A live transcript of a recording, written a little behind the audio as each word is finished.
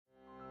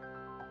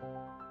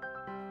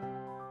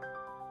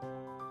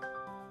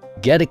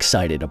Get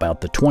excited about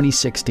the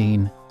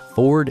 2016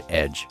 Ford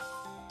Edge.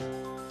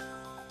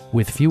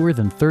 With fewer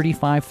than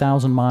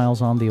 35,000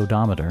 miles on the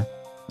odometer,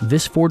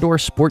 this four-door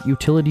sport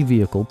utility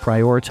vehicle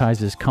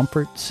prioritizes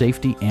comfort,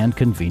 safety, and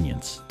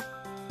convenience.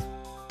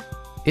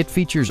 It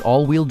features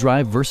all-wheel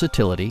drive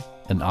versatility,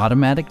 an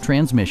automatic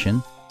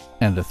transmission,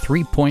 and a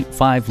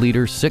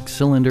 3.5-liter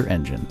six-cylinder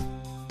engine.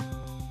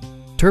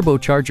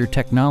 Turbocharger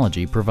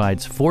technology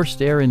provides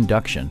forced air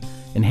induction,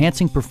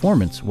 enhancing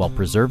performance while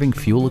preserving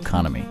fuel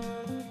economy.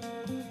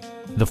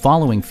 The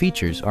following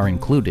features are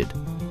included: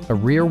 a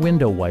rear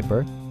window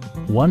wiper,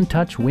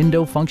 one-touch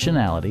window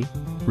functionality,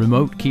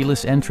 remote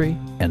keyless entry,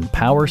 and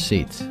power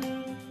seats.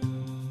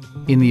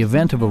 In the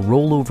event of a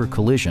rollover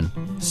collision,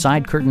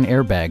 side curtain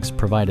airbags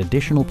provide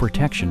additional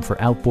protection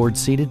for outboard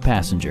seated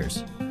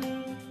passengers.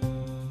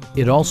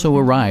 It also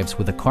arrives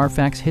with a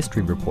Carfax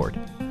history report,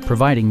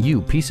 providing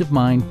you peace of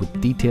mind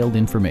with detailed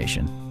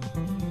information.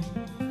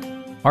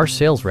 Our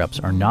sales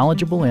reps are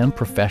knowledgeable and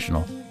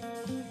professional.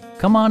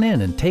 Come on in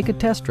and take a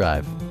test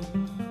drive.